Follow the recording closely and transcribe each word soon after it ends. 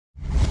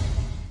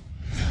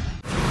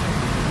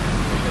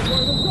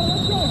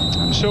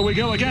And so we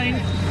go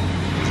again.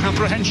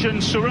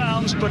 Apprehension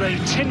surrounds, but a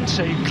tint,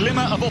 a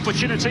glimmer of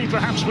opportunity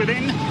perhaps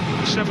within.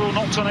 Several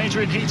knocked on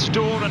Adrian Heath's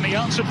door, and he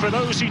answered for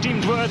those he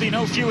deemed worthy.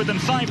 No fewer than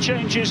 5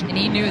 changes. And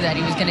he knew that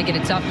he was going to get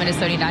a tough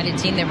Minnesota United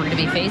team they were going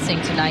to be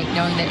facing tonight,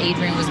 knowing that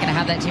Adrian was going to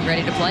have that team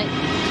ready to play.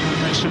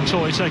 Mason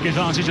Toye take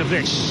advantage of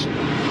this.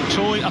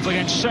 Toye up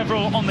against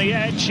several on the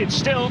edge. It's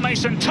still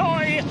Mason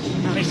Toye,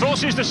 and he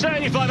forces the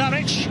save by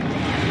Maric.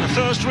 The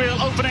first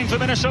real opening for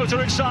Minnesota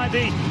inside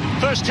the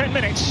first 10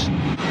 minutes.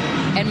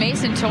 And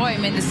Mason Toye, I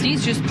mean, the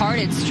seas just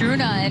parted.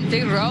 Struna and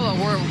Figueroa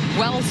were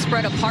well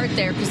spread apart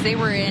there because they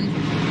were in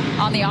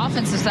on the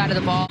offensive side of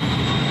the ball.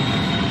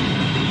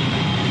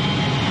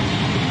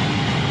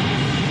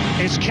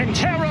 It's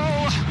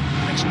Quintero.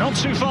 It's not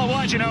too far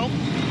wide, you know.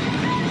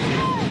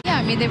 Yeah,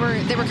 I mean, they were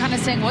kind of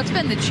saying, what's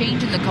been the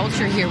change in the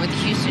culture here with the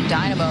Houston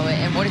Dynamo,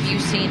 and what have you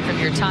seen from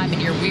your time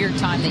and your weird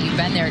time that you've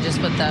been there just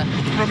with the...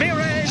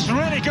 Ramirez,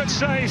 really good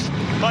save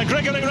by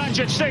Gregory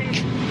Ranjit Singh.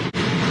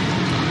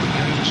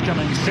 It's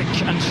coming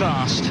thick and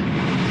fast.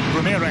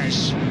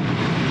 Ramirez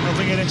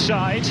moving it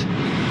inside.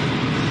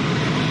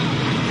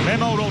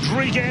 Memo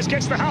Rodriguez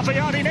gets the half a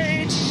yard he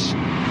needs.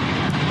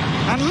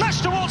 And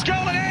lash towards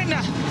goal and in.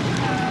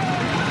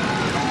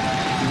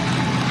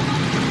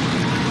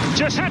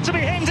 Just had to be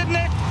him, didn't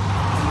it?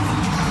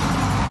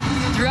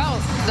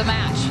 Throughout the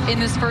match in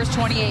this first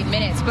 28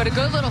 minutes, but a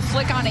good little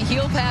flick on a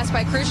heel pass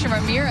by Christian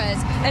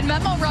Ramirez, and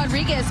Memo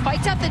Rodriguez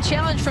fights out the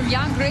challenge from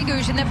Jan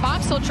Gregush, and then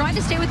Boxall trying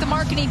to stay with the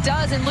mark, and he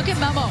does. And look at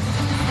Memo,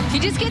 he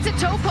just gets a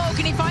toe poke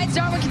and he finds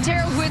Darwin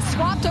Quintero, who had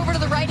swapped over to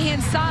the right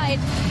hand side,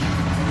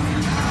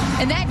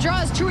 and that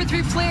draws 2 or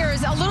 3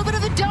 players. A little bit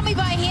of a dummy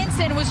by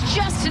Hansen was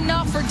just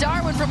enough for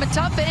Darwin from a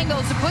tough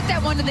angle to put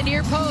that one to the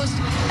near post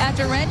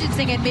after Ranjit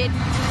Singh had made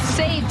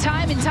save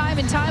time and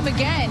time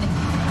again.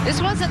 This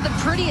wasn't the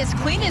prettiest,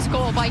 cleanest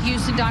goal by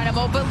Houston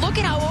Dynamo, but look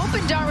at how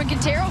open Darwin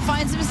Quintero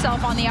finds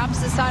himself on the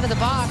opposite side of the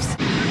box.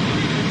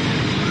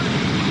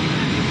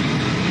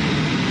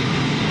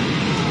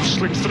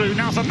 Slipped through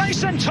now for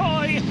Mason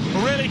Toye.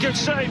 Really good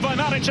save by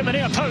Maric at the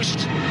near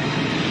post.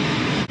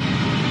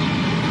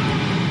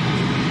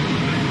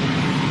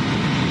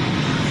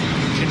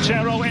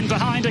 Quintero in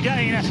behind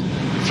again.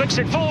 Flicks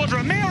it forward.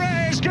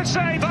 Ramirez. Good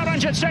save by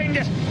Ranjit Singh.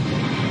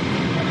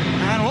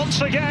 And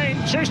once again,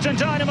 Houston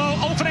Dynamo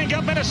opening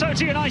up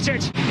Minnesota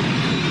United.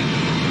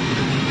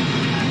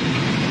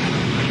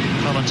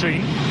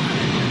 Valentin.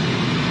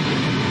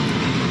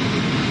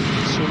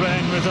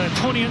 Suren with a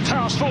poignant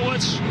pass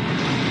forwards.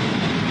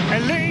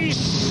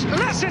 Elise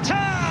Lassiter.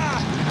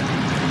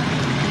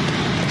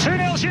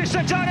 2-0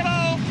 Houston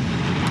Dynamo.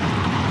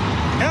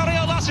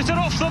 Ariel Lassiter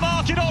off the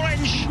mark in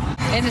orange.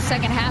 In the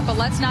second half, but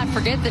let's not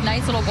forget the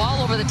nice little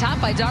ball over the top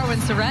by Darwin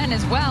Suren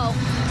as well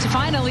to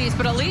find Elise.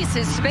 But Elise,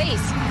 his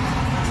space,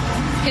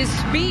 his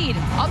speed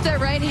up that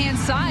right-hand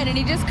side, and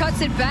he just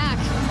cuts it back.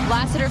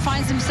 Lassiter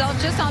finds himself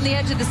just on the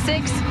edge of the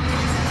 6,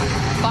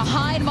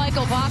 behind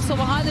Michael Boxall,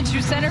 behind the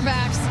 2 center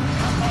backs.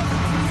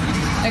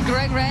 And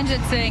Greg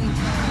Ranjit Singh.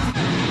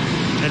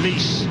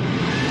 Elise.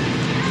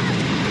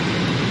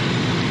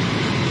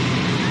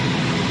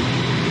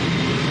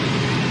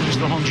 There's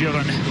the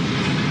Honduran.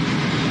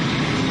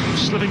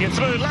 Slipping it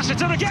through,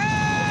 Lassiter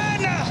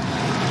again!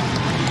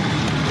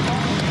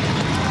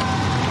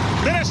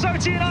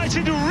 Minnesota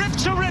United ripped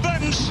to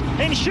ribbons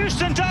in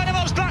Houston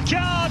Dynamo's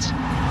backyard.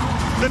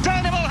 The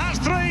Dynamo has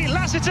 3,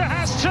 Lassiter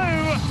has 2.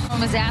 I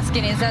was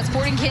asking, is that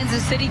Sporting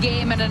Kansas City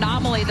game an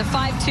anomaly? The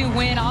 5-2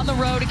 win on the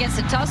road against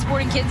a tough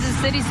Sporting Kansas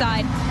City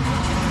side.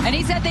 And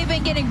he said they've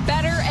been getting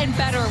better and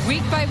better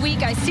week by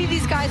week. I see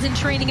these guys in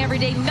training every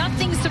day.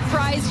 Nothing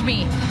surprised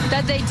me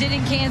that they did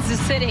in Kansas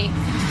City.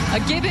 A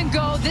give and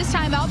go. This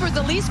time, Albert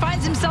Elise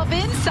finds himself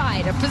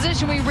inside, a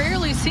position we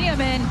rarely see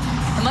him in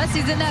unless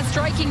he's in that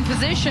striking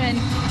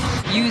position.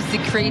 Use the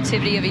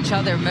creativity of each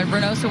other.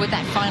 Reynoso with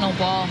that final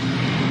ball.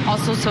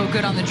 Also so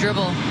good on the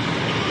dribble.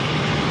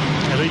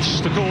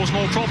 Elise to cause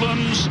more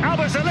problems.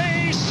 Albert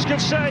Elise.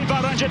 Good save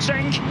by Ranjit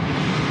Singh.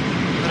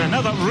 And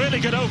another really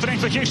good opening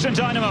for Houston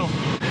Dynamo.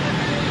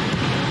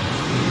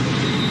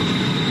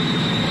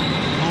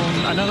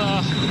 On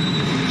another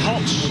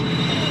hot,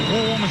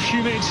 warm,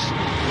 humid,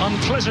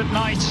 unpleasant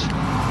night,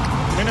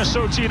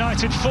 Minnesota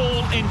United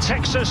fall in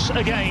Texas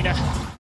again.